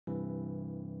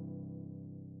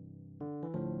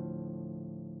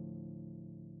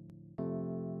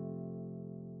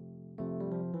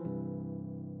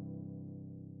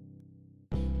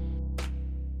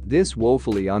This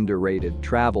woefully underrated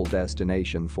travel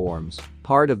destination forms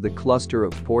part of the cluster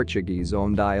of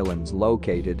Portuguese-owned islands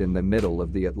located in the middle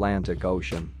of the Atlantic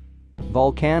Ocean.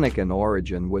 Volcanic in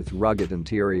origin with rugged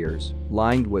interiors,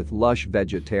 lined with lush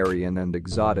vegetation and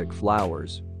exotic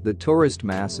flowers, the tourist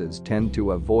masses tend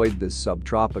to avoid this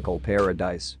subtropical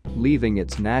paradise, leaving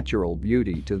its natural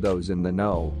beauty to those in the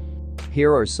know.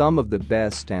 Here are some of the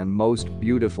best and most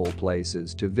beautiful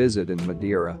places to visit in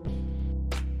Madeira.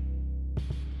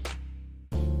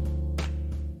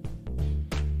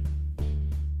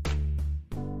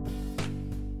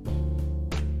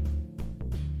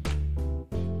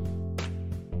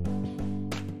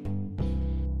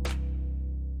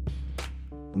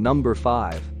 Number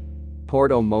 5.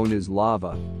 Porto Moniz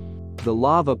lava. The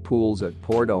lava pools at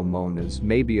Porto Moniz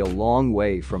may be a long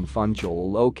way from Funchal,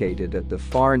 located at the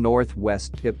far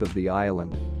northwest tip of the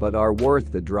island, but are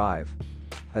worth the drive.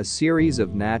 A series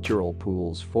of natural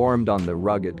pools formed on the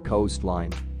rugged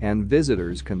coastline, and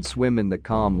visitors can swim in the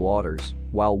calm waters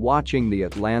while watching the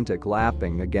Atlantic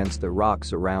lapping against the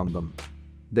rocks around them.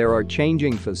 There are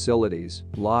changing facilities,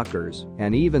 lockers,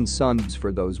 and even suns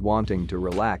for those wanting to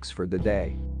relax for the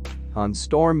day. On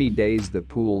stormy days, the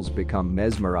pools become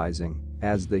mesmerizing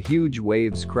as the huge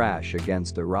waves crash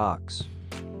against the rocks.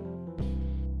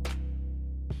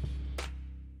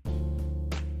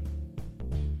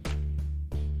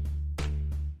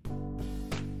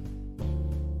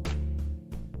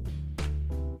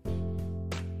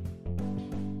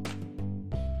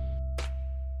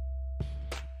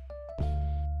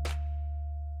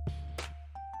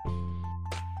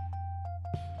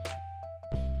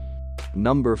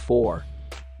 Number 4.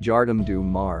 Jardim Do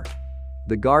Mar.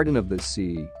 The Garden of the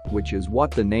Sea, which is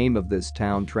what the name of this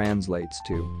town translates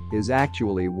to, is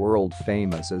actually world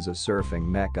famous as a surfing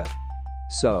mecca.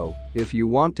 So, if you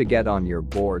want to get on your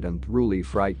board and truly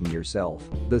frighten yourself,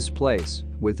 this place,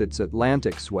 with its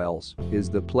Atlantic swells, is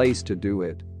the place to do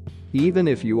it. Even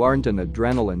if you aren't an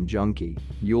adrenaline junkie,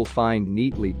 you'll find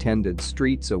neatly tended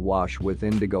streets awash with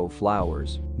indigo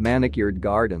flowers, manicured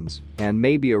gardens, and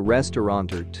maybe a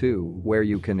restaurant or two where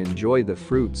you can enjoy the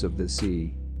fruits of the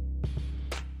sea.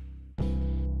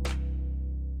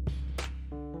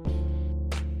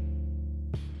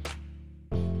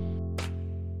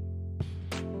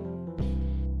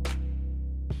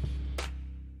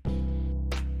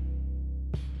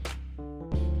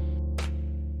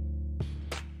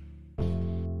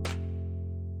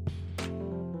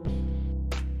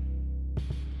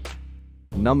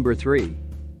 Number 3.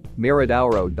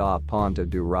 Miradouro da Ponta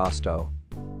do Rosto.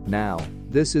 Now,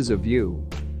 this is a view.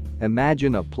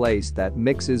 Imagine a place that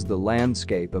mixes the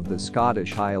landscape of the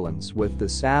Scottish Highlands with the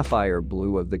sapphire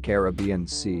blue of the Caribbean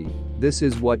Sea. This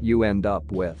is what you end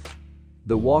up with.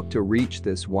 The walk to reach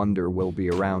this wonder will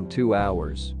be around 2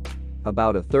 hours.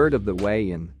 About a third of the way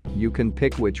in, you can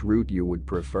pick which route you would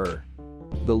prefer.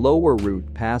 The lower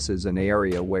route passes an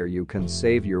area where you can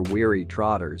save your weary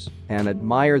trotters and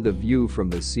admire the view from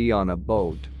the sea on a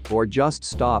boat, or just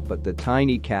stop at the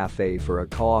tiny cafe for a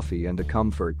coffee and a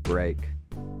comfort break.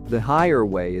 The higher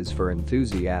way is for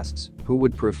enthusiasts who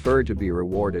would prefer to be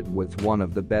rewarded with one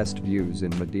of the best views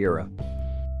in Madeira.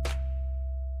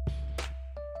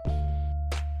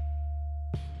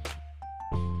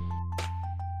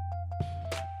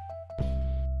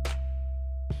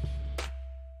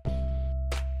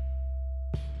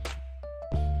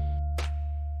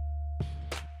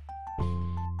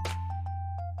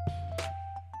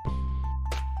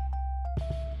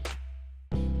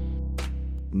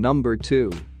 Number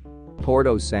 2.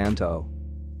 Porto Santo.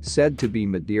 Said to be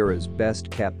Madeira's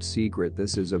best-kept secret,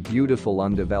 this is a beautiful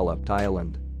undeveloped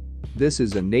island. This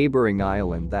is a neighboring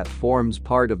island that forms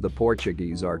part of the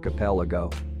Portuguese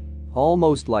archipelago.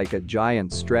 Almost like a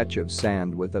giant stretch of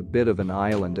sand with a bit of an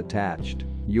island attached,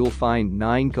 you'll find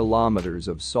 9 kilometers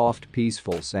of soft,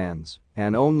 peaceful sands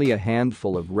and only a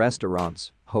handful of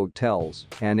restaurants, hotels,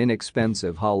 and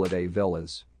inexpensive holiday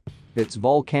villas. Its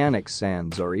volcanic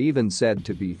sands are even said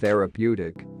to be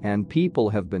therapeutic, and people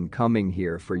have been coming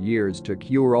here for years to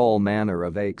cure all manner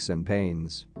of aches and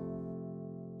pains.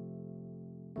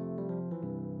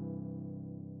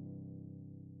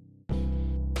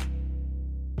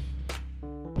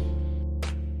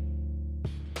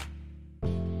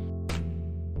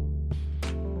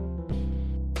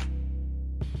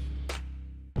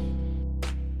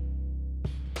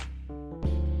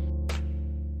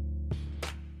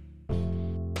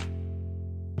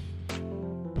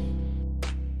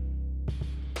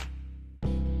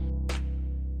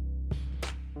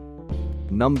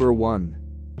 Number 1.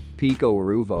 Pico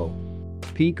Ruivo.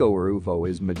 Pico Ruivo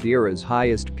is Madeira's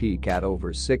highest peak at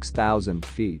over 6,000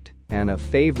 feet and a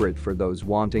favorite for those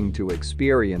wanting to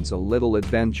experience a little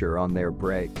adventure on their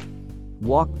break.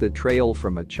 Walk the trail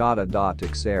from Achata da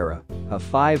Teixeira, a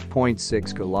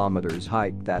 5.6 kilometers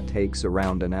hike that takes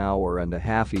around an hour and a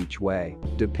half each way,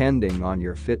 depending on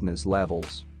your fitness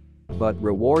levels. But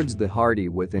rewards the hardy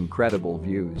with incredible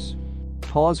views.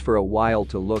 Pause for a while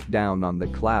to look down on the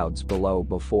clouds below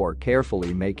before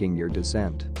carefully making your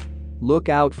descent. Look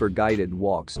out for guided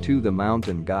walks too. The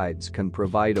mountain guides can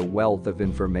provide a wealth of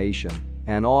information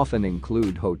and often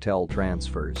include hotel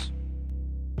transfers.